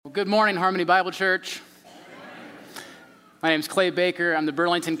Good morning, Harmony Bible Church. My name is Clay Baker. I'm the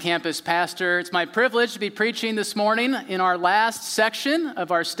Burlington campus pastor. It's my privilege to be preaching this morning in our last section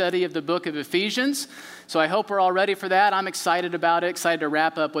of our study of the book of Ephesians. So I hope we're all ready for that. I'm excited about it, excited to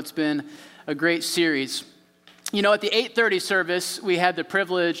wrap up what's been a great series. You know, at the 8:30 service, we had the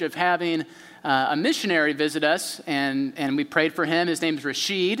privilege of having a missionary visit us, and we prayed for him. His name's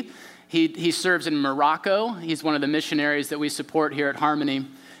Rashid. He serves in Morocco. He's one of the missionaries that we support here at Harmony.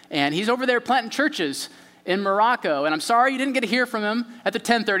 And he's over there planting churches in Morocco. And I'm sorry you didn't get to hear from him at the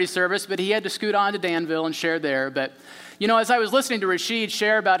 10:30 service, but he had to scoot on to Danville and share there. But, you know, as I was listening to Rashid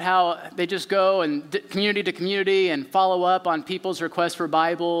share about how they just go and community to community and follow up on people's requests for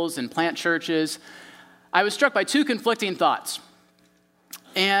Bibles and plant churches, I was struck by two conflicting thoughts.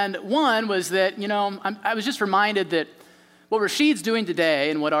 And one was that, you know, I was just reminded that what Rashid's doing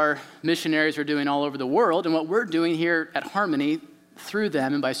today and what our missionaries are doing all over the world and what we're doing here at Harmony through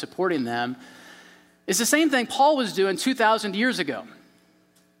them and by supporting them is the same thing Paul was doing 2,000 years ago.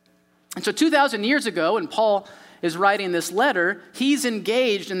 And so 2,000 years ago, when Paul is writing this letter, he's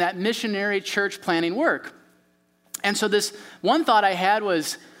engaged in that missionary church planting work. And so this one thought I had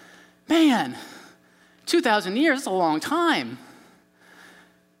was, man, 2,000 years, that's a long time.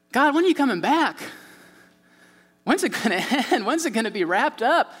 God, when are you coming back? When's it going to end? When's it going to be wrapped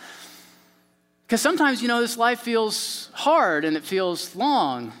up? Because sometimes, you know, this life feels hard and it feels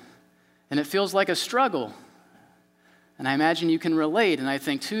long and it feels like a struggle. And I imagine you can relate. And I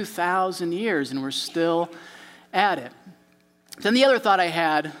think 2,000 years and we're still at it. Then the other thought I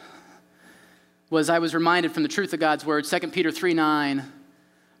had was I was reminded from the truth of God's word. 2 Peter 3:9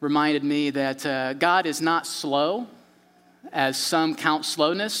 reminded me that God is not slow, as some count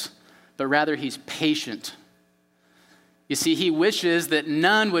slowness, but rather he's patient. You see, he wishes that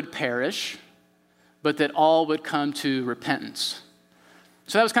none would perish, but that all would come to repentance.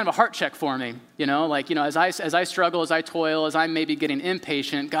 So that was kind of a heart check for me, as I struggle, as I toil, as I'm maybe getting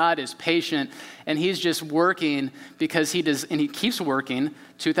impatient, God is patient, and he's just working because he does, and he keeps working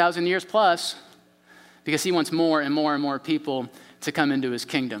 2,000 years plus, because he wants more and more and more people to come into his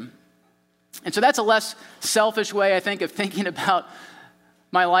kingdom. And so that's a less selfish way, I think, of thinking about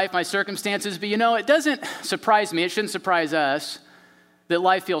my life, my circumstances, but it doesn't surprise me, it shouldn't surprise us, that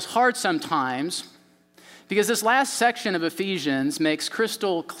life feels hard sometimes, because this last section of Ephesians makes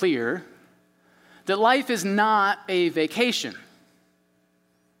crystal clear that life is not a vacation.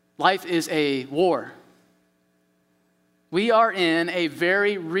 Life is a war. We are in a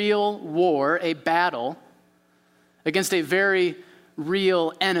very real war, a battle against a very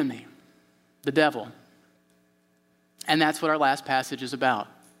real enemy, the devil. And that's what our last passage is about,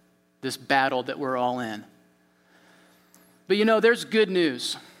 this battle that we're all in. But there's good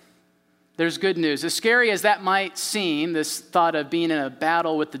news. There's good news. As scary as that might seem, this thought of being in a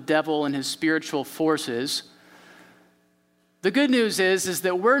battle with the devil and his spiritual forces, the good news is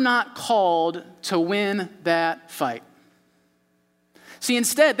that we're not called to win that fight. See,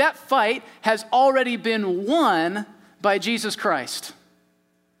 instead, that fight has already been won by Jesus Christ.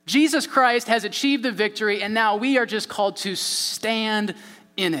 Jesus Christ has achieved the victory, and now we are just called to stand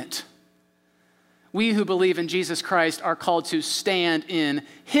in it. We who believe in Jesus Christ are called to stand in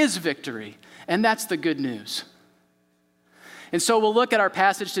his victory, and that's the good news. And so we'll look at our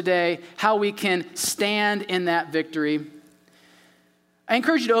passage today, how we can stand in that victory. I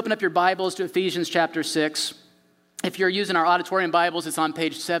encourage you to open up your Bibles to Ephesians chapter 6. If you're using our auditorium Bibles, it's on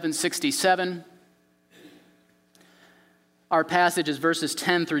page 767. Our passage is verses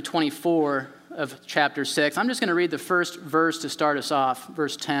 10 through 24 of chapter 6. I'm just going to read the first verse to start us off,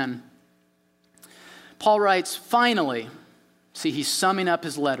 verse 10. Paul writes, finally, see, he's summing up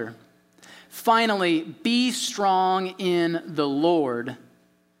his letter. Finally, be strong in the Lord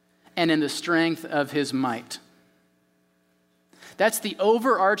and in the strength of his might. That's the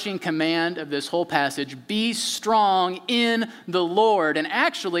overarching command of this whole passage. Be strong in the Lord. And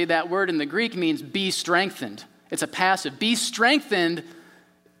actually, that word in the Greek means be strengthened. It's a passive. Be strengthened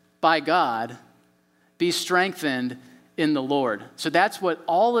by God. Be strengthened in the Lord. So that's what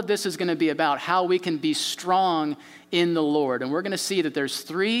all of this is going to be about, how we can be strong in the Lord. And we're going to see that there's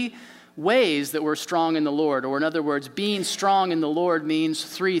three ways that we're strong in the Lord. Or in other words, being strong in the Lord means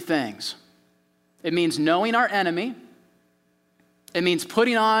three things. It means knowing our enemy. It means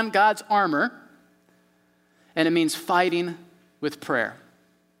putting on God's armor. And it means fighting with prayer.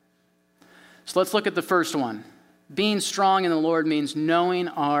 So let's look at the first one. Being strong in the Lord means knowing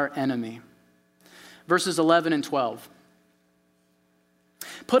our enemy. Verses 11 and 12.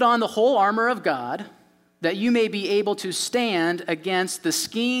 Put on the whole armor of God, that you may be able to stand against the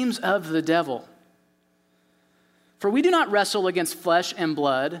schemes of the devil. For we do not wrestle against flesh and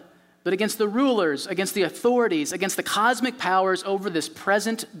blood, but against the rulers, against the authorities, against the cosmic powers over this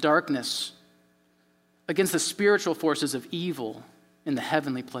present darkness, against the spiritual forces of evil in the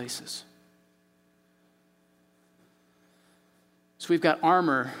heavenly places. So we've got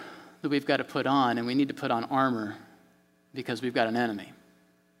armor that we've got to put on, and we need to put on armor because we've got an enemy.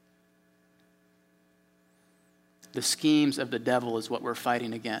 The schemes of the devil is what we're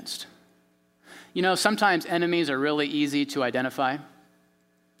fighting against. You know, sometimes enemies are really easy to identify.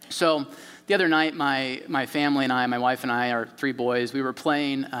 So the other night, my family and I, my wife and I, our 3 boys, we were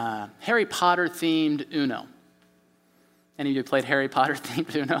playing Harry Potter-themed Uno. Any of you played Harry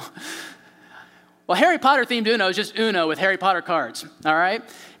Potter-themed Uno? Well, Harry Potter-themed Uno is just Uno with Harry Potter cards, all right?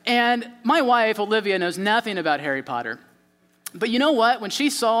 And my wife, Olivia, knows nothing about Harry Potter. But you know what? When she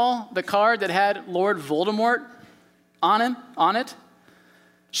saw the card that had Lord Voldemort on it,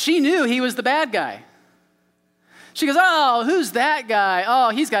 she knew he was the bad guy. She goes, oh, who's that guy? Oh,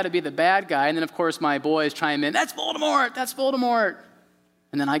 he's got to be the bad guy. And then, of course, my boys chime in, that's Voldemort, that's Voldemort.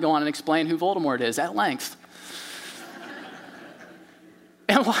 And then I go on and explain who Voldemort is at length.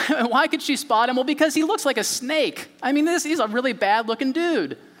 And why could she spot him? Well, because he looks like a snake. I mean, he's a really bad-looking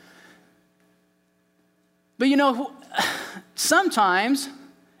dude. But you know, sometimes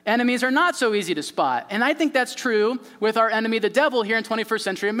enemies are not so easy to spot. And I think that's true with our enemy, the devil, here in 21st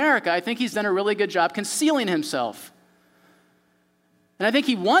century America. I think he's done a really good job concealing himself. And I think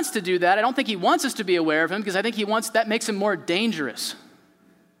he wants to do that. I don't think he wants us to be aware of him because I think that makes him more dangerous.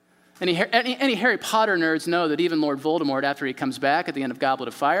 Any Harry Potter nerds know that even Lord Voldemort, after he comes back at the end of Goblet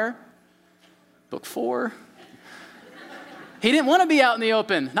of Fire, book 4, he didn't want to be out in the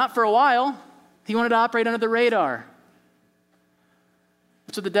open, not for a while. He wanted to operate under the radar.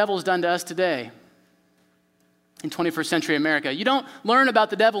 That's what the devil's done to us today in 21st century America. You don't learn about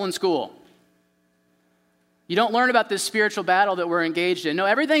the devil in school. You don't learn about this spiritual battle that we're engaged in. No,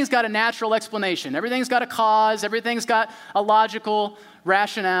 everything's got a natural explanation. Everything's got a cause. Everything's got a logical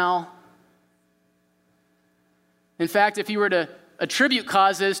rationale. In fact, if you were to attribute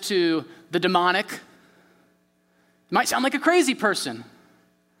causes to the demonic, you might sound like a crazy person.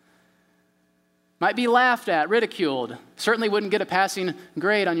 Might be laughed at, ridiculed. Certainly wouldn't get a passing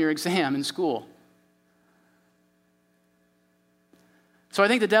grade on your exam in school. So I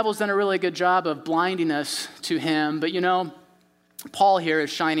think the devil's done a really good job of blinding us to him. But you know, Paul here is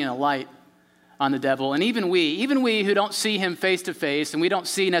shining a light on the devil. And even we who don't see him face to face, and we don't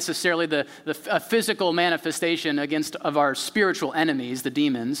see necessarily a physical manifestation of our spiritual enemies, the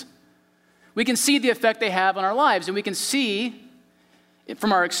demons, we can see the effect they have on our lives. And we can see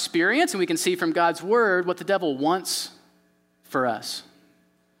from our experience, and we can see from God's word what the devil wants for us.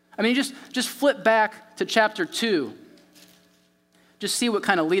 I mean, just flip back to chapter 2. Just see what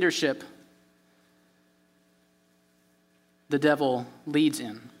kind of leadership the devil leads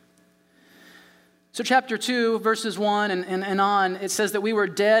in. So chapter 2, verses 1 and on, it says that we were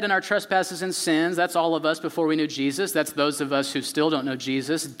dead in our trespasses and sins. That's all of us before we knew Jesus. That's those of us who still don't know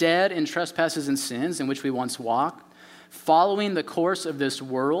Jesus. Dead in trespasses and sins in which we once walked, following the course of this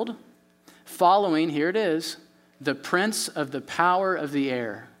world, following, here it is, the prince of the power of the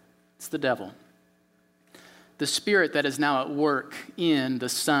air. It's the devil. The spirit that is now at work in the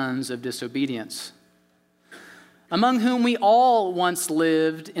sons of disobedience, among whom we all once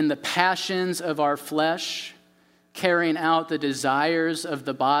lived in the passions of our flesh, carrying out the desires of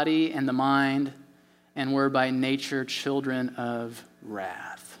the body and the mind, and were by nature children of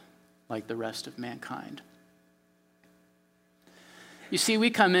wrath, like the rest of mankind. You see,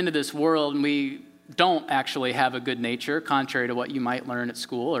 we come into this world and we don't actually have a good nature, contrary to what you might learn at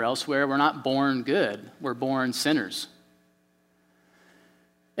school or elsewhere. We're not born good. We're born sinners.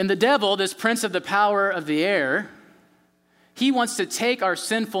 And the devil, this prince of the power of the air, he wants to take our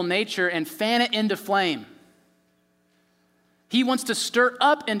sinful nature and fan it into flame. He wants to stir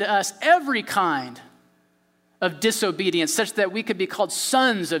up into us every kind of disobedience, such that we could be called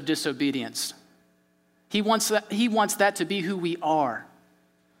sons of disobedience. He wants that to be who we are.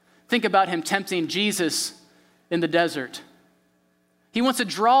 Think about him tempting Jesus in the desert. He wants to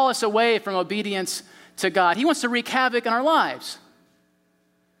draw us away from obedience to God. He wants to wreak havoc in our lives.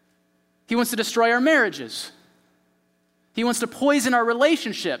 He wants to destroy our marriages. He wants to poison our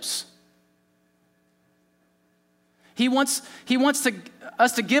relationships. He wants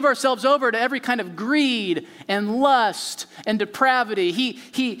us to give ourselves over to every kind of greed and lust and depravity.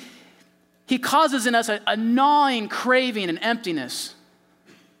 He causes in us a gnawing craving and emptiness.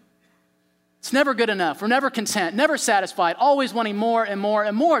 It's never good enough. We're never content, never satisfied, always wanting more and more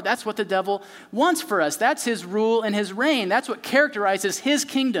and more. That's what the devil wants for us. That's his rule and his reign. That's what characterizes his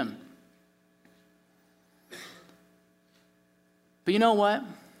kingdom. But you know what?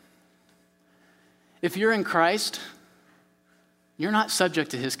 If you're in Christ, you're not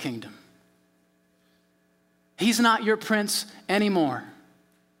subject to his kingdom. He's not your prince anymore.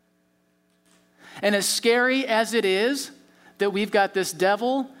 And as scary as it is that we've got this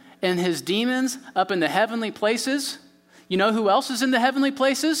devil and his demons up in the heavenly places, you know who else is in the heavenly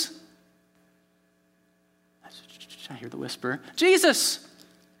places? I hear the whisper. Jesus!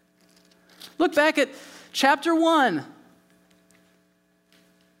 Look back at chapter 1,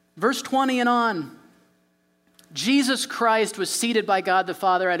 verse 20 and on. Jesus Christ was seated by God the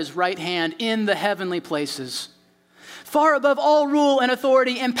Father at his right hand in the heavenly places, far above all rule and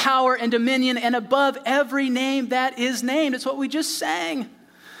authority and power and dominion and above every name that is named. It's what we just sang.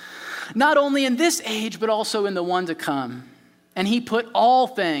 Not only in this age, but also in the one to come. And he put all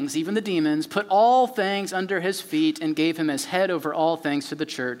things, even the demons, put all things under his feet and gave him as head over all things to the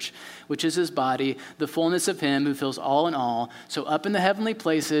church, which is his body, the fullness of him who fills all in all. So up in the heavenly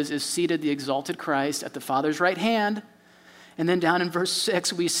places is seated the exalted Christ at the Father's right hand. And then down in verse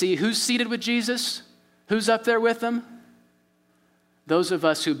 6, we see who's seated with Jesus? Who's up there with him? Those of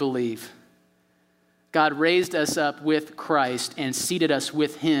us who believe. God raised us up with Christ and seated us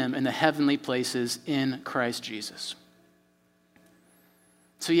with him in the heavenly places in Christ Jesus.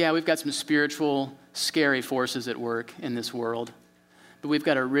 So yeah, we've got some spiritual, scary forces at work in this world, but we've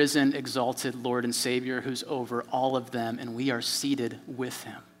got a risen, exalted Lord and Savior who's over all of them, and we are seated with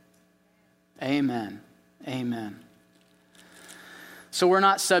him. Amen. Amen. So we're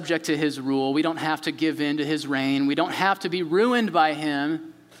not subject to his rule. We don't have to give in to his reign. We don't have to be ruined by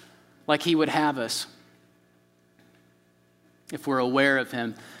him like he would have us if we're aware of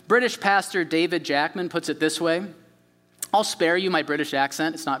him. British pastor David Jackman puts it this way. I'll spare you my British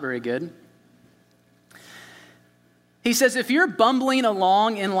accent. It's not very good. He says, if you're bumbling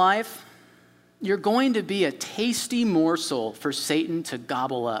along in life, you're going to be a tasty morsel for Satan to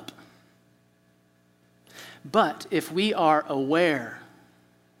gobble up. But if we are aware,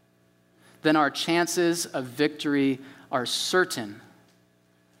 then our chances of victory are certain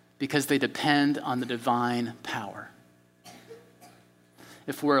because they depend on the divine power.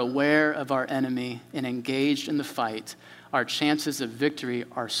 If we're aware of our enemy and engaged in the fight, our chances of victory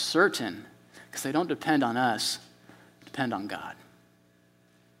are certain because they don't depend on us, they depend on God.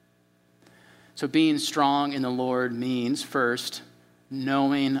 So being strong in the Lord means, first,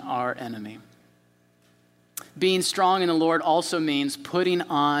 knowing our enemy. Being strong in the Lord also means putting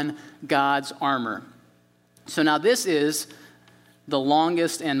on God's armor. So now this is the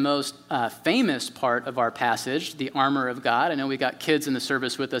longest and most famous part of our passage, the armor of God. I know we got kids in the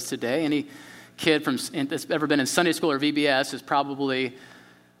service with us today. Any kid that's ever been in Sunday school or VBS has probably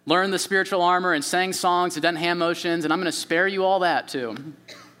learned the spiritual armor and sang songs and done hand motions, and I'm going to spare you all that too.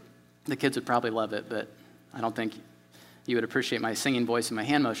 The kids would probably love it, but I don't think you would appreciate my singing voice and my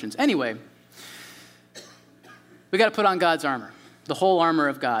hand motions. Anyway, we got to put on God's armor, the whole armor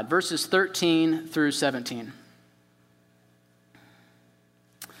of God, verses 13 through 17.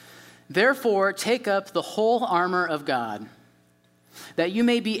 Therefore, take up the whole armor of God, that you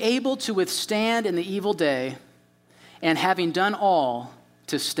may be able to withstand in the evil day, and having done all,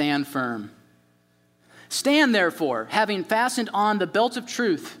 to stand firm. Stand therefore, having fastened on the belt of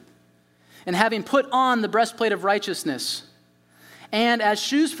truth, and having put on the breastplate of righteousness, and as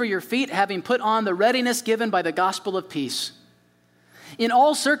shoes for your feet, having put on the readiness given by the gospel of peace. In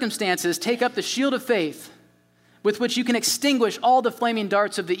all circumstances, take up the shield of faith, with which you can extinguish all the flaming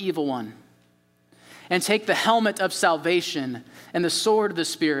darts of the evil one. And take the helmet of salvation and the sword of the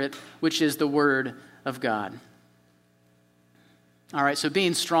Spirit, which is the word of God. All right, so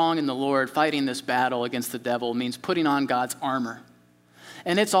being strong in the Lord, fighting this battle against the devil, means putting on God's armor.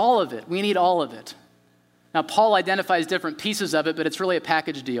 And it's all of it. We need all of it. Now, Paul identifies different pieces of it, but it's really a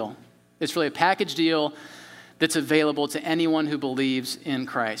package deal. It's really a package deal that's available to anyone who believes in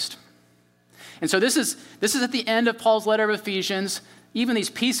Christ. And so this is at the end of Paul's letter of Ephesians. Even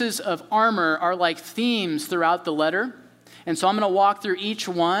these pieces of armor are like themes throughout the letter. And so I'm going to walk through each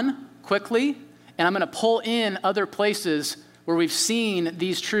one quickly, and I'm going to pull in other places where we've seen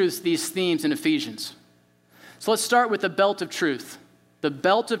these truths, these themes in Ephesians. So let's start with the belt of truth. The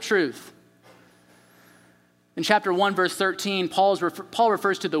belt of truth. In chapter 1, verse 13, Paul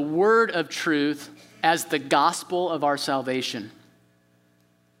refers to the word of truth as the gospel of our salvation.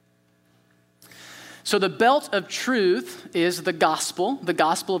 So the belt of truth is the gospel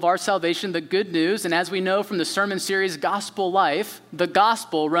of our salvation, the good news. And as we know from the sermon series, Gospel Life, the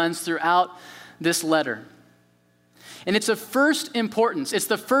gospel runs throughout this letter. And it's of first importance. It's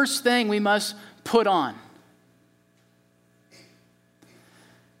the first thing we must put on.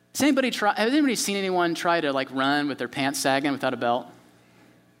 Has anybody seen anyone try to run with their pants sagging without a belt?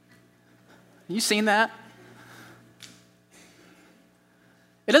 You seen that?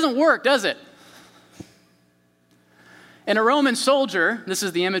 It doesn't work, does it? And a Roman soldier, this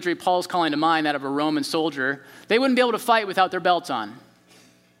is the imagery Paul's calling to mind, that of a Roman soldier, they wouldn't be able to fight without their belts on.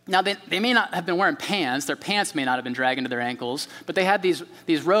 Now, they may not have been wearing pants. Their pants may not have been dragging to their ankles, but they had these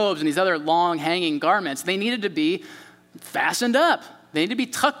robes and these other long hanging garments. They needed to be fastened up. They needed to be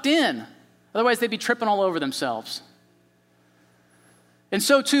tucked in. Otherwise, they'd be tripping all over themselves. And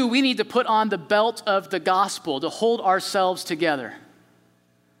so, too, we need to put on the belt of the gospel to hold ourselves together.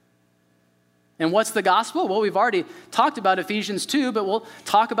 And what's the gospel? Well, we've already talked about Ephesians 2, but we'll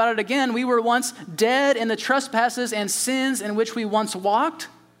talk about it again. We were once dead in the trespasses and sins in which we once walked,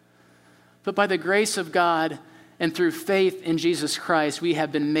 but by the grace of God and through faith in Jesus Christ, we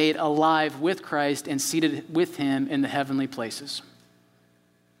have been made alive with Christ and seated with him in the heavenly places.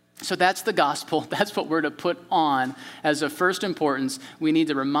 So that's the gospel. That's what we're to put on as of first importance. We need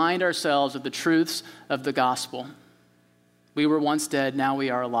to remind ourselves of the truths of the gospel. We were once dead, now we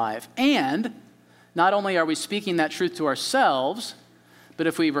are alive. And not only are we speaking that truth to ourselves, but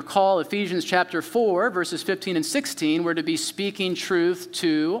if we recall Ephesians chapter 4, verses 15 and 16, we're to be speaking truth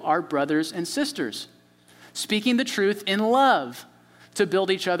to our brothers and sisters. Speaking the truth in love to build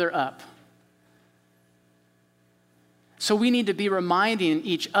each other up. So we need to be reminding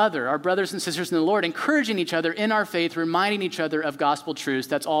each other, our brothers and sisters in the Lord, encouraging each other in our faith, reminding each other of gospel truths.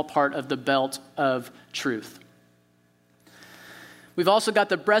 That's all part of the belt of truth. We've also got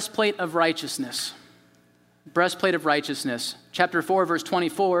the breastplate of righteousness. Breastplate of righteousness. Chapter 4, verse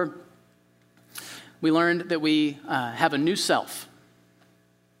 24, we learned that we have a new self.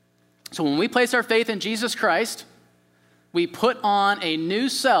 So when we place our faith in Jesus Christ, we put on a new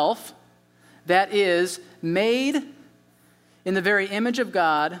self that is made in the very image of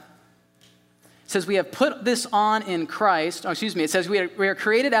God. It says we have put this on in Christ. It says we are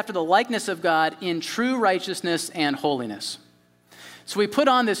created after the likeness of God in true righteousness and holiness. So we put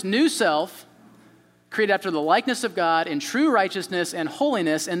on this new self, created after the likeness of God in true righteousness and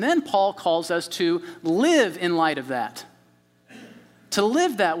holiness, and then Paul calls us to live in light of that. To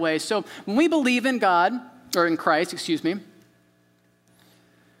live that way. So when we believe in God, or in Christ,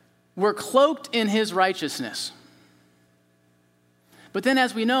 we're cloaked in his righteousness. But then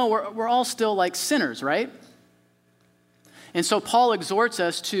as we know, we're all still like sinners, right? And so Paul exhorts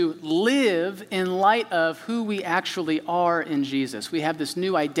us to live in light of who we actually are in Jesus. We have this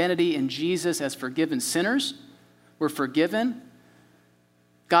new identity in Jesus as forgiven sinners. We're forgiven.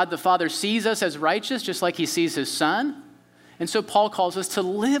 God the Father sees us as righteous just like he sees his Son. And so Paul calls us to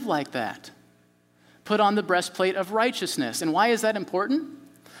live like that. Put on the breastplate of righteousness. And why is that important?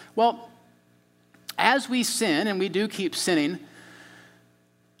 Well, as we sin, and we do keep sinning,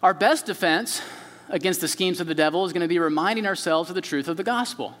 our best defense against the schemes of the devil is going to be reminding ourselves of the truth of the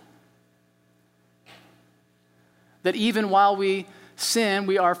gospel. That even while we sin,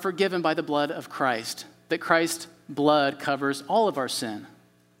 we are forgiven by the blood of Christ. That Christ's blood covers all of our sin.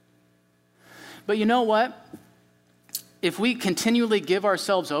 But you know what? If we continually give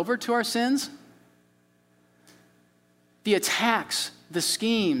ourselves over to our sins, the attacks, the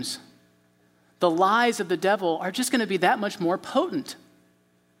schemes, the lies of the devil are just going to be that much more potent.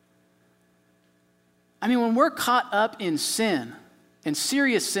 I mean, when we're caught up in sin, in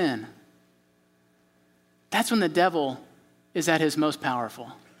serious sin, that's when the devil is at his most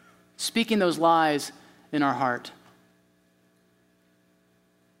powerful, speaking those lies in our heart.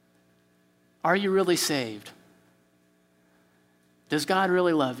 Are you really saved? Does God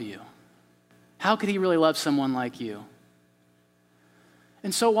really love you? How could he really love someone like you?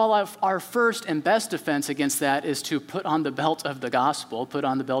 And so while our first and best defense against that is to put on the belt of the gospel, put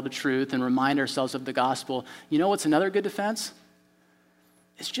on the belt of truth and remind ourselves of the gospel, you know what's another good defense?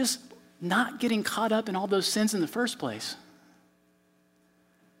 It's just not getting caught up in all those sins in the first place.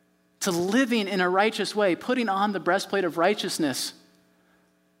 To living in a righteous way, putting on the breastplate of righteousness,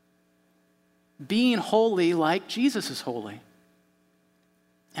 being holy like Jesus is holy.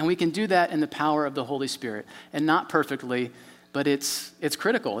 And we can do that in the power of the Holy Spirit, and not perfectly, but it's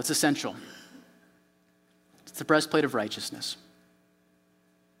critical, it's essential. It's the breastplate of righteousness.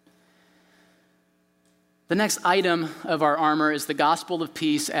 The next item of our armor is the gospel of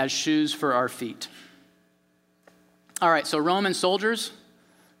peace as shoes for our feet. All right, so Roman soldiers,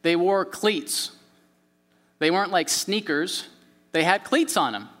 they wore cleats. They weren't like sneakers. They had cleats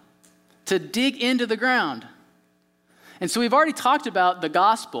on them to dig into the ground. And so we've already talked about the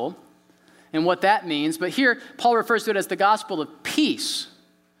gospel and what that means, but here Paul refers to it as the gospel of peace.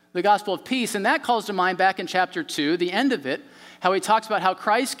 The gospel of peace, and that calls to mind back in chapter 2, the end of it, how he talks about how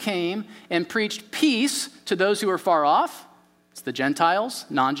Christ came and preached peace to those who are far off. It's the Gentiles,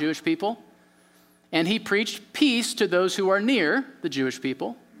 non-Jewish people. And he preached peace to those who are near, the Jewish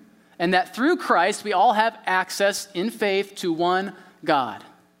people. And that through Christ, we all have access in faith to one God.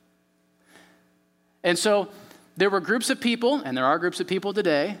 And so there were groups of people, and there are groups of people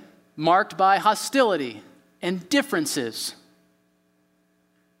today, marked by hostility and differences.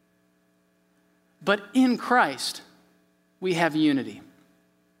 But in Christ, we have unity.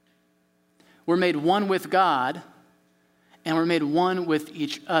 We're made one with God, and we're made one with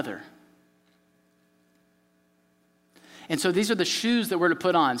each other. And so these are the shoes that we're to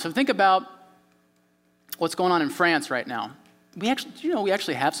put on. So think about what's going on in France right now. We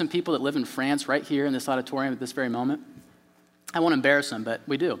actually have some people that live in France right here in this auditorium at this very moment. I won't embarrass them, but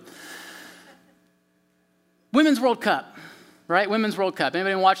we do. Women's World Cup, right? Women's World Cup.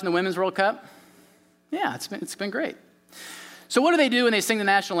 Anybody been watching the Women's World Cup? Yeah, it's been great. So what do they do when they sing the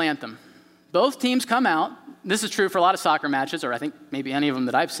national anthem? Both teams come out. This is true for a lot of soccer matches, or I think maybe any of them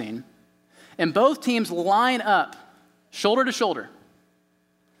that I've seen. And both teams line up, shoulder to shoulder,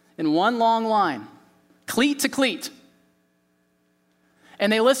 in one long line, cleat to cleat.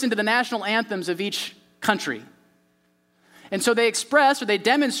 And they listen to the national anthems of each country. And so they express or they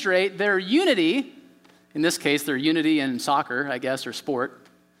demonstrate their unity, in this case, their unity in soccer, I guess, or sport,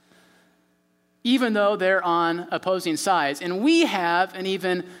 even though they're on opposing sides. And we have an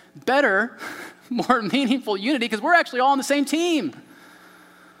even better, more meaningful unity because we're actually all on the same team.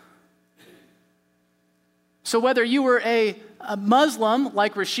 So whether you were a Muslim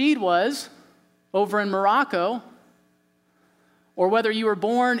like Rashid was over in Morocco, or whether you were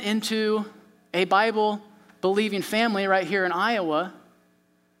born into a Bible-believing family right here in Iowa,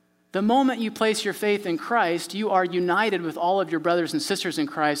 the moment you place your faith in Christ, you are united with all of your brothers and sisters in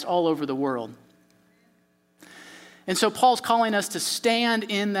Christ all over the world. And so Paul's calling us to stand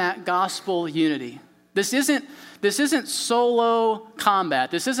in that gospel unity. This isn't solo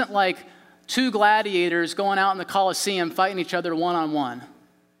combat. This isn't like two gladiators going out in the Colosseum fighting each other one-on-one.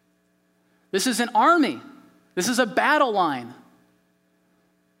 This is an army. This is a battle line.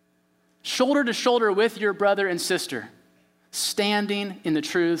 Shoulder to shoulder with your brother and sister, standing in the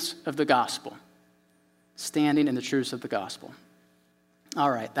truths of the gospel. Standing in the truths of the gospel.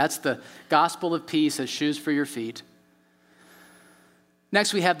 All right, that's the gospel of peace as shoes for your feet.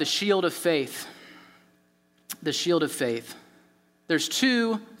 Next, we have the shield of faith. The shield of faith. There's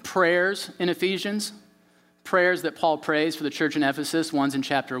two prayers in Ephesians, prayers that Paul prays for the church in Ephesus. One's in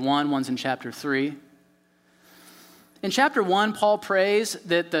chapter 1, one's in chapter 3. In chapter 1, Paul prays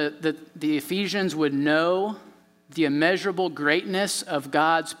that the Ephesians would know the immeasurable greatness of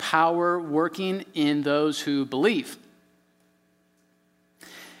God's power working in those who believe.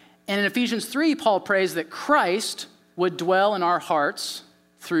 And in Ephesians 3, Paul prays that Christ would dwell in our hearts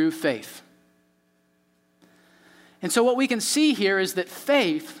through faith. And so what we can see here is that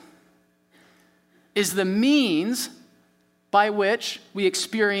faith is the means by which we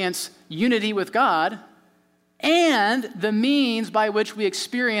experience unity with God and the means by which we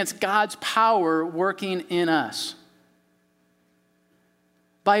experience God's power working in us.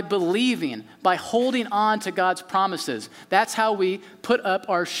 By believing, by holding on to God's promises. That's how we put up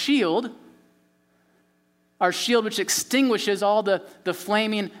our shield which extinguishes all the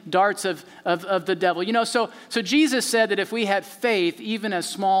flaming darts of the devil. You know, so Jesus said that if we had faith, even as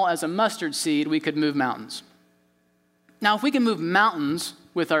small as a mustard seed, we could move mountains. Now, if we can move mountains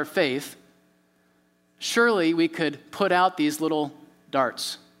with our faith, surely we could put out these little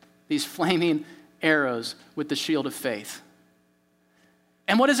darts, these flaming arrows with the shield of faith.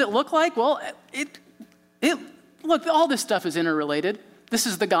 And what does it look like? Well, look, all this stuff is interrelated. This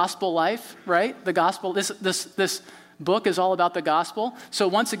is the gospel life, right? The gospel, this book is all about the gospel. So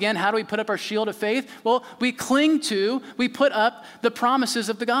once again, how do we put up our shield of faith? Well, we put up the promises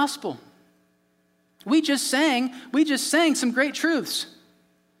of the gospel. We just sang some great truths.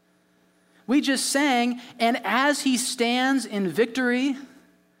 We just sang, and as he stands in victory,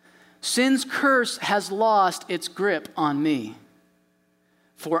 sin's curse has lost its grip on me.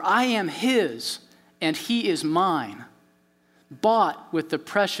 For I am his, and he is mine, bought with the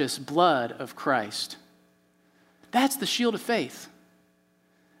precious blood of Christ. That's the shield of faith.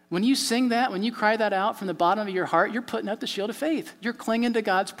 When you sing that, when you cry that out from the bottom of your heart, you're putting up the shield of faith. You're clinging to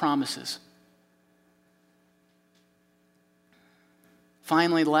God's promises.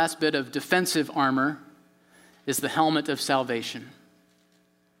 Finally, the last bit of defensive armor is the helmet of salvation.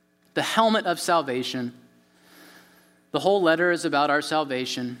 The helmet of salvation. The whole letter is about our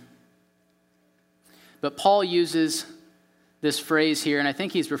salvation. But Paul uses this phrase here, and I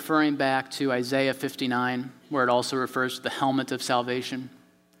think he's referring back to Isaiah 59. where it also refers to the helmet of salvation.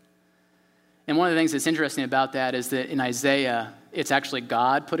 And one of the things that's interesting about that is that in Isaiah, it's actually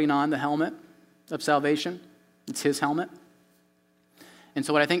God putting on the helmet of salvation. It's his helmet. And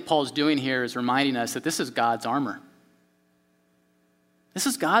so what I think Paul's doing here is reminding us that this is God's armor. This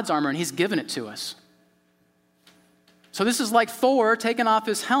is God's armor, and he's given it to us. So this is like Thor taking off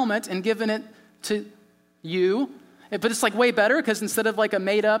his helmet and giving it to you. But it's like way better because instead of like a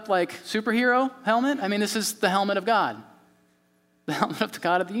made-up like superhero helmet, I mean, this is the helmet of God. The helmet of the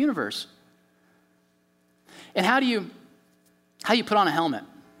God of the universe. And how do you put on a helmet?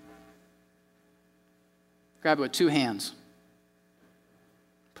 Grab it with two hands.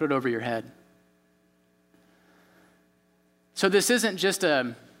 Put it over your head. So this isn't just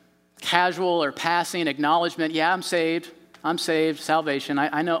a casual or passing acknowledgement. Yeah, I'm saved, salvation.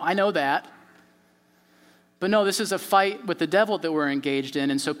 I know that. But no, this is a fight with the devil that we're engaged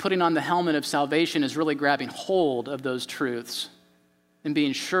in. And so putting on the helmet of salvation is really grabbing hold of those truths and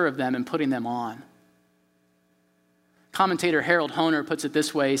being sure of them and putting them on. Commentator Harold Hoehner puts it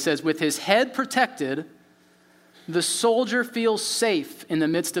this way. He says, with his head protected, the soldier feels safe in the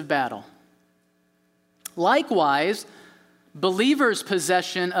midst of battle. Likewise, believers'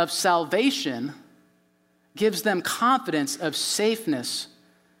 possession of salvation gives them confidence of safeness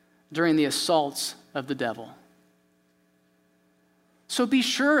during the assaults of the devil. So be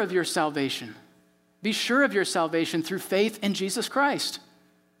sure of your salvation. Be sure of your salvation through faith in Jesus Christ.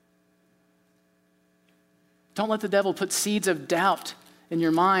 Don't let the devil put seeds of doubt in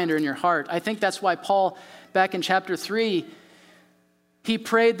your mind or in your heart. I think that's why Paul, back in chapter 3, he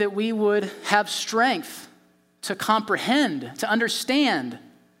prayed that we would have strength to comprehend, to understand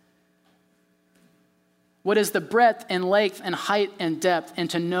what is the breadth and length and height and depth, and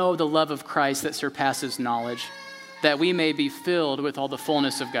to know the love of Christ that surpasses knowledge, that we may be filled with all the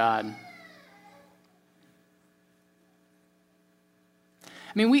fullness of God.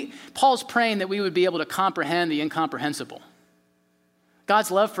 I mean, Paul's praying that we would be able to comprehend the incomprehensible. God's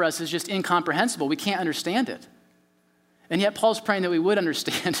love for us is just incomprehensible. We can't understand it. And yet Paul's praying that we would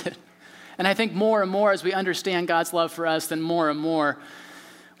understand it. And I think more and more as we understand God's love for us, then more and more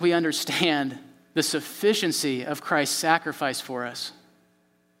we understand the sufficiency of Christ's sacrifice for us.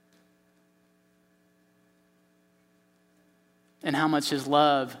 And how much his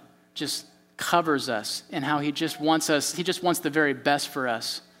love just covers us, and how he just wants the very best for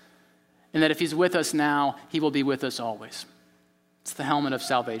us. And that if he's with us now, he will be with us always. It's the helmet of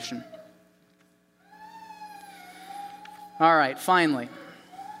salvation. All right, finally,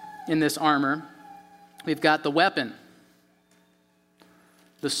 in this armor, we've got the weapon,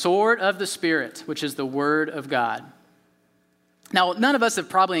 the sword of the Spirit, which is the word of God. Now, none of us have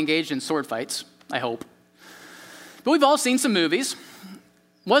probably engaged in sword fights, I hope. But we've all seen some movies.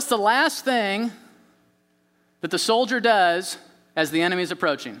 What's the last thing that the soldier does as the enemy is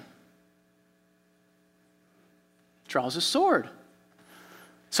approaching? Draws his sword.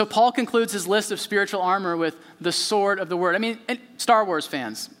 So Paul concludes his list of spiritual armor with the sword of the word. I mean, Star Wars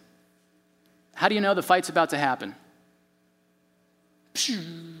fans, how do you know the fight's about to happen?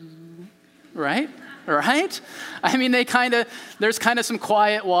 Right? Right? I mean, there's kind of some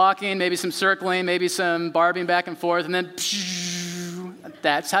quiet walking, maybe some circling, maybe some barbing back and forth, and then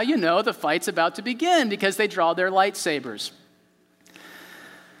that's how you know the fight's about to begin, because they draw their lightsabers.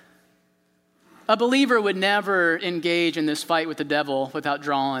 A believer would never engage in this fight with the devil without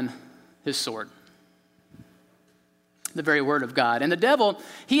drawing his sword, the very word of God. And the devil,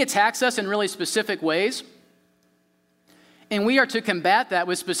 he attacks us in really specific ways, and we are to combat that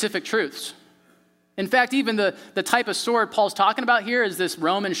with specific truths. In fact, even the type of sword Paul's talking about here is this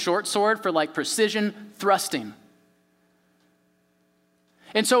Roman short sword for like precision thrusting.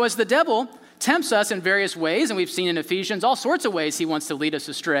 And so as the devil tempts us in various ways, and we've seen in Ephesians all sorts of ways he wants to lead us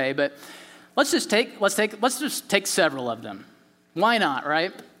astray, but let's just take several of them. Why not,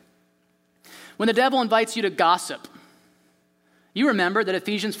 right? When the devil invites you to gossip, you remember that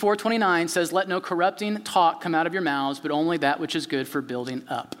Ephesians 4:29 says, "Let no corrupting talk come out of your mouths, but only that which is good for building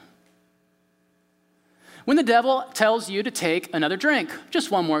up." When the devil tells you to take another drink, just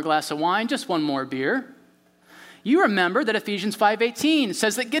one more glass of wine, just one more beer, you remember that Ephesians 5:18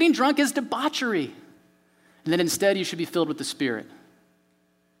 says that getting drunk is debauchery, and that instead you should be filled with the Spirit.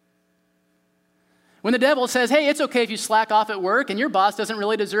 When the devil says, hey, it's okay if you slack off at work and your boss doesn't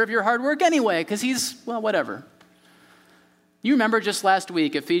really deserve your hard work anyway because he's, well, whatever. You remember just last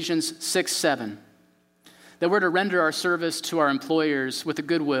week, Ephesians 6:7, that we're to render our service to our employers with a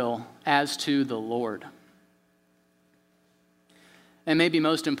good will as to the Lord. And maybe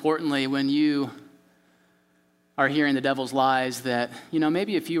most importantly, when you are hearing the devil's lies, that,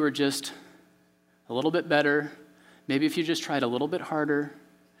 maybe if you were just a little bit better, maybe if you just tried a little bit harder,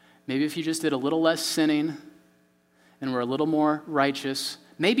 maybe if you just did a little less sinning and were a little more righteous,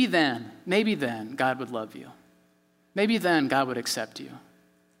 maybe then God would love you. Maybe then God would accept you.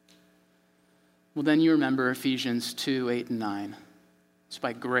 Well, then you remember Ephesians 2, 8, and 9. It's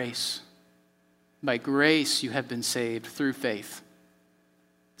by grace. By grace you have been saved through faith.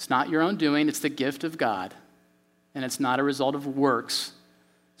 It's not your own doing, it's the gift of God. And it's not a result of works,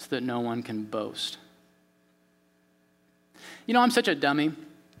 so that no one can boast. You know, I'm such a dummy.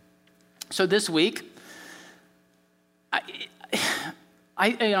 So this week,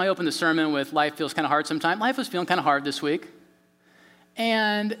 I opened the sermon with life feels kind of hard sometimes. Life was feeling kind of hard this week.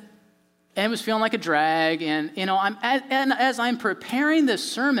 And it was feeling like a drag. And, as I'm preparing this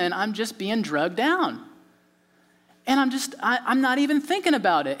sermon, I'm just being drugged down. And I'm not even thinking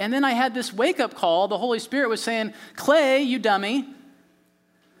about it. And then I had this wake-up call. The Holy Spirit was saying, Clay, you dummy,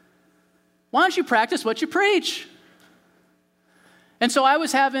 why don't you practice what you preach? And so I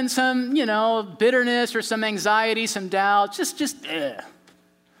was having some, bitterness or some anxiety, some doubt, just.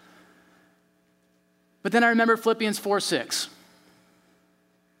 But then I remember Philippians 4:6.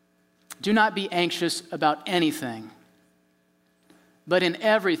 Do not be anxious about anything, but in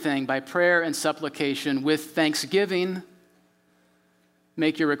everything, by prayer and supplication, with thanksgiving,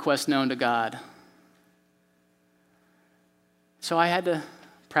 make your requests known to God. So I had to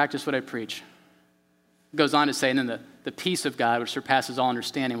practice what I preach. It goes on to say, and then the peace of God, which surpasses all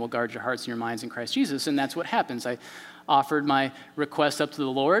understanding, will guard your hearts and your minds in Christ Jesus. And that's what happens. I offered my request up to the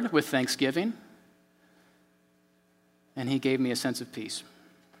Lord with thanksgiving, and he gave me a sense of peace.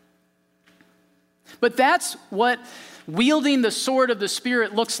 But that's what wielding the sword of the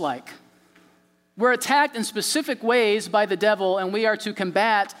Spirit looks like. We're attacked in specific ways by the devil, and we are to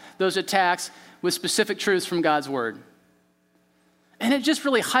combat those attacks with specific truths from God's word. And it just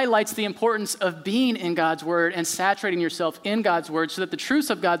really highlights the importance of being in God's word and saturating yourself in God's word so that the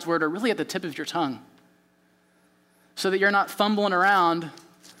truths of God's word are really at the tip of your tongue, so that you're not fumbling around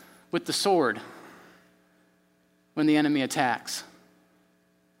with the sword when the enemy attacks,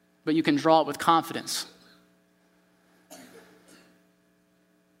 but you can draw it with confidence.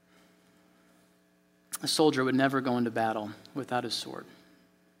 A soldier would never go into battle without his sword.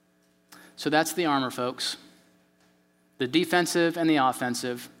 So that's the armor, folks. The defensive and the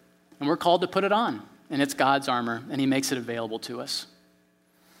offensive. And we're called to put it on. And it's God's armor, and he makes it available to us.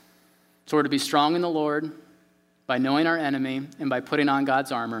 So we're to be strong in the Lord by knowing our enemy and by putting on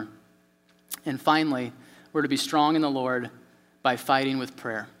God's armor. And finally, we're to be strong in the Lord by fighting with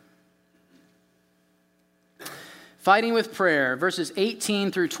prayer. Fighting with prayer, verses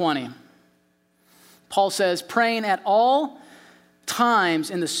 18 through 20. Paul says, praying at all times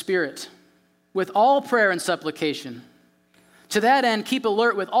in the Spirit, with all prayer and supplication. To that end, keep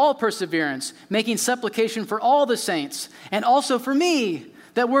alert with all perseverance, making supplication for all the saints, and also for me,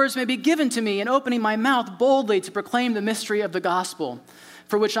 that words may be given to me in opening my mouth boldly to proclaim the mystery of the gospel,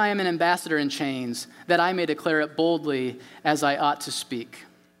 for which I am an ambassador in chains, that I may declare it boldly as I ought to speak.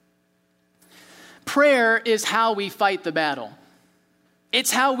 Prayer is how we fight the battle.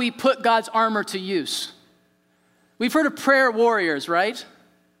 It's how we put God's armor to use. We've heard of prayer warriors, right?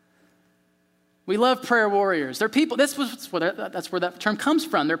 We love prayer warriors. They're people, that's where that term comes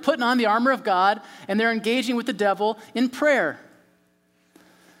from. They're putting on the armor of God, and they're engaging with the devil in prayer.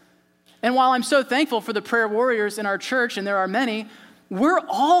 And while I'm so thankful for the prayer warriors in our church, and there are many, we're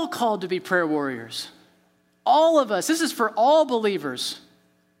all called to be prayer warriors. All of us. This is for all believers.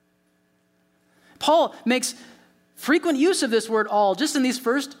 Paul makes frequent use of this word all just in these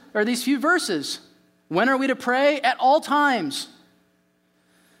few verses. When are we to pray? At all times.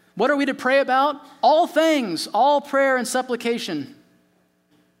 What are we to pray about? All things, all prayer and supplication.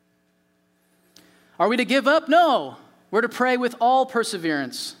 Are we to give up? No. We're to pray with all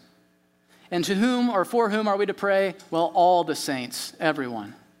perseverance. And to whom or for whom are we to pray? Well, all the saints,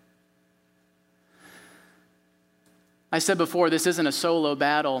 everyone. I said before, this isn't a solo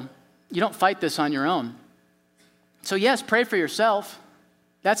battle. You don't fight this on your own. So yes, pray for yourself.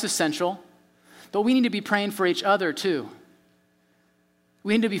 That's essential. But we need to be praying for each other too.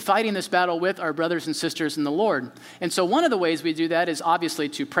 We need to be fighting this battle with our brothers and sisters in the Lord. And so one of the ways we do that is obviously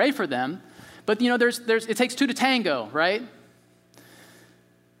to pray for them. But it takes two to tango, right?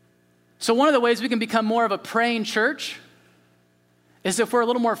 So one of the ways we can become more of a praying church is if we're a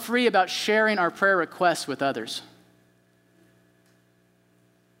little more free about sharing our prayer requests with others.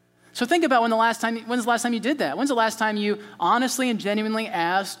 So think about when's the last time you did that? When's the last time you honestly and genuinely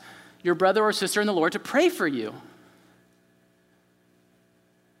asked your brother or sister in the Lord to pray for you?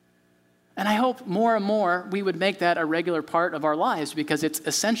 And I hope more and more we would make that a regular part of our lives because it's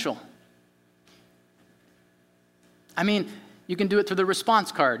essential. I mean, you can do it through the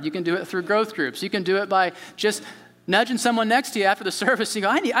response card. You can do it through growth groups. You can do it by just nudging someone next to you after the service. You go,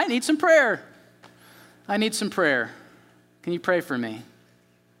 I need some prayer. I need some prayer. Can you pray for me?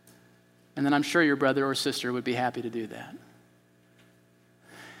 And then I'm sure your brother or sister would be happy to do that.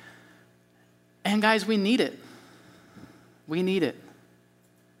 And guys, we need it. We need it.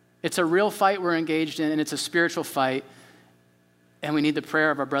 It's a real fight we're engaged in, and it's a spiritual fight. And we need the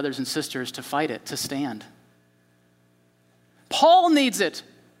prayer of our brothers and sisters to fight it, to stand. Paul needs it.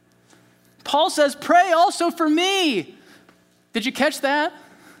 Paul says, pray also for me. Did you catch that?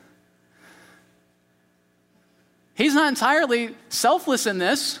 He's not entirely selfless in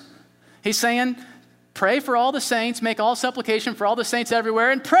this. He's saying, pray for all the saints, make all supplication for all the saints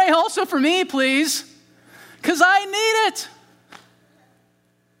everywhere, and pray also for me, please, because I need it.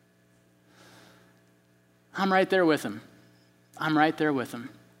 I'm right there with him. I'm right there with him.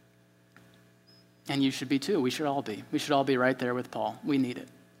 And you should be too. We should all be. We should all be right there with Paul. We need it.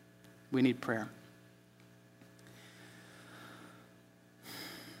 We need prayer.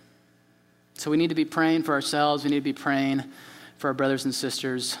 So we need to be praying for ourselves. We need to be praying for our brothers and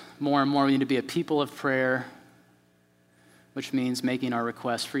sisters. More and more, we need to be a people of prayer, which means making our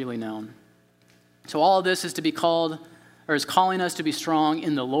requests freely known. So all of this is to be called, or is calling us to be strong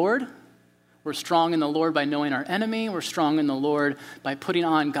in the Lord. We're strong in the Lord by knowing our enemy. We're strong in the Lord by putting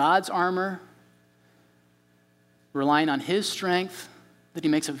on God's armor, relying on his strength that he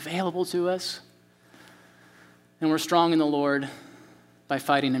makes available to us. And we're strong in the Lord by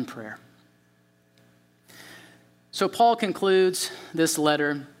fighting in prayer. So Paul concludes this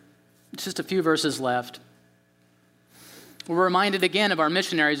letter, just a few verses left. We're reminded again of our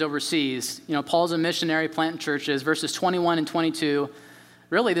missionaries overseas. You know, Paul's a missionary planting churches. Verses 21 and 22,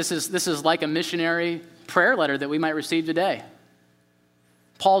 really this is like a missionary prayer letter that we might receive today.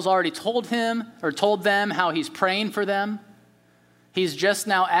 Paul's already told them how he's praying for them. He's just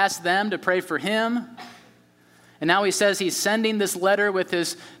now asked them to pray for him. And now he says he's sending this letter with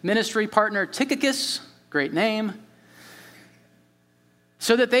his ministry partner Tychicus, great name,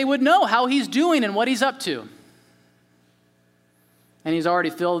 so that they would know how he's doing and what he's up to. And he's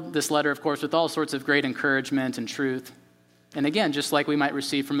already filled this letter, of course, with all sorts of great encouragement and truth. And again, just like we might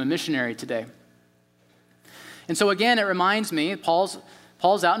receive from a missionary today. And so again, it reminds me, Paul's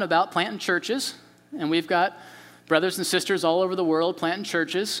out and about planting churches, and we've got brothers and sisters all over the world planting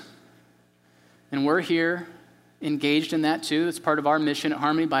churches, and we're here engaged in that too. It's part of our mission at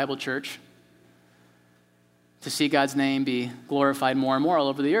Harmony Bible Church to see God's name be glorified more and more all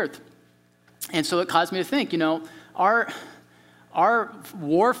over the earth. And so it caused me to think, our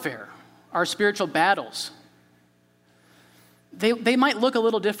warfare, our spiritual battles, they might look a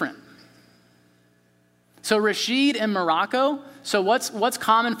little different. So Rashid in Morocco, so what's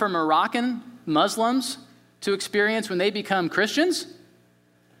common for Moroccan Muslims to experience when they become Christians?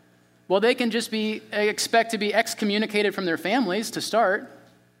 Well, they can just expect to be excommunicated from their families to start.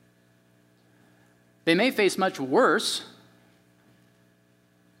 They may face much worse.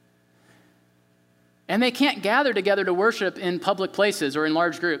 And they can't gather together to worship in public places or in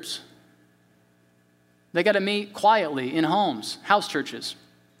large groups. They got to meet quietly in homes, house churches.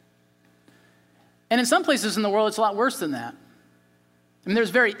 And in some places in the world, it's a lot worse than that. I mean, there's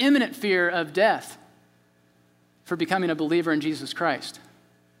very imminent fear of death for becoming a believer in Jesus Christ.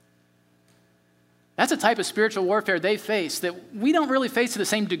 That's a type of spiritual warfare they face that we don't really face to the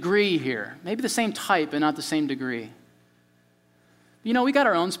same degree here. Maybe the same type, but not the same degree. We got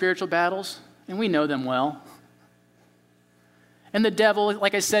our own spiritual battles, and we know them well. And the devil,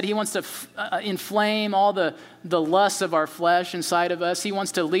 like I said, he wants to inflame all the lusts of our flesh inside of us. He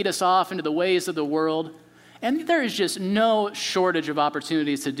wants to lead us off into the ways of the world. And there is just no shortage of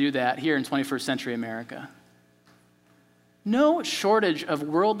opportunities to do that here in 21st century America. No shortage of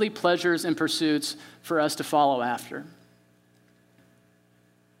worldly pleasures and pursuits for us to follow after.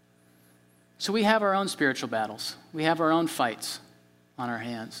 So we have our own spiritual battles. We have our own fights on our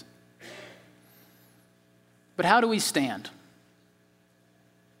hands. But how do we stand?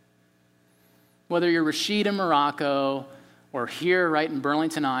 Whether you're Rashid in Morocco, or here right in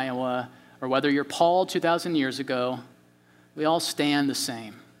Burlington, Iowa, or whether you're Paul 2,000 years ago, we all stand the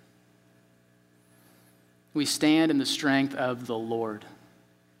same. We stand in the strength of the Lord.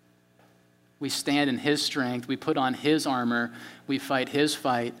 We stand in his strength. We put on his armor. We fight his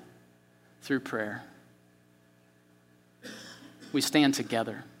fight through prayer. We stand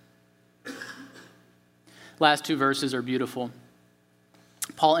together. Last two verses are beautiful.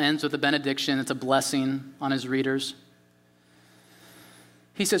 Paul ends with a benediction. It's a blessing on his readers.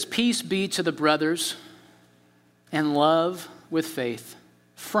 He says, "Peace be to the brothers and love with faith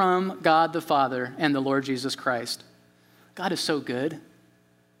from God the Father and the Lord Jesus Christ. God is so good.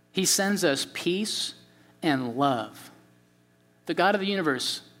 He sends us peace and love. The God of the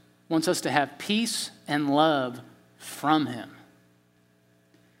universe wants us to have peace and love from him.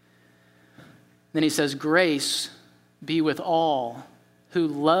 Then he says, grace be with all who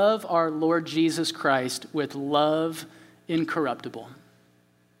love our Lord Jesus Christ with love incorruptible.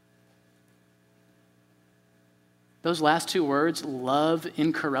 Those last two words, love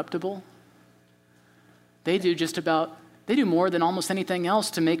incorruptible, they do more than almost anything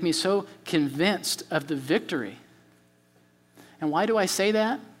else to make me so convinced of the victory. And why do I say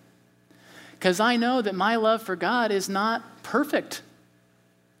that? Because I know that my love for God is not perfect.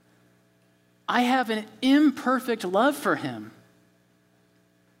 I have an imperfect love for him.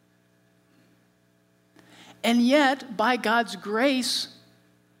 And yet, by God's grace,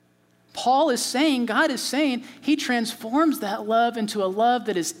 God is saying, he transforms that love into a love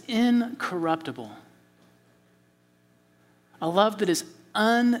that is incorruptible. A love that is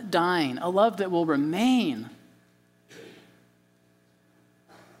undying, a love that will remain.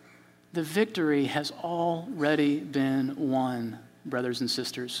 The victory has already been won, brothers and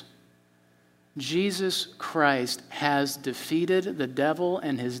sisters. Jesus Christ has defeated the devil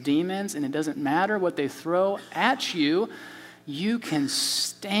and his demons, and it doesn't matter what they throw at you, you can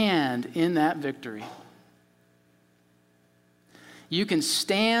stand in that victory. You can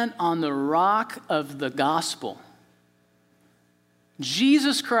stand on the rock of the gospel.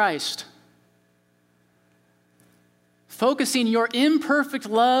 Jesus Christ. Focusing your imperfect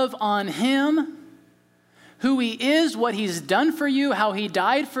love on him, who he is, what he's done for you, how he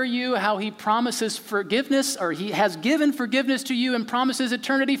died for you, how he promises forgiveness, or he has given forgiveness to you and promises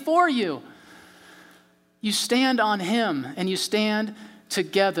eternity for you. You stand on him and you stand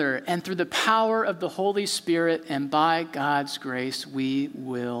together, and through the power of the Holy Spirit and by God's grace, we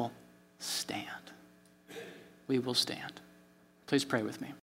will stand. We will stand. Please pray with me.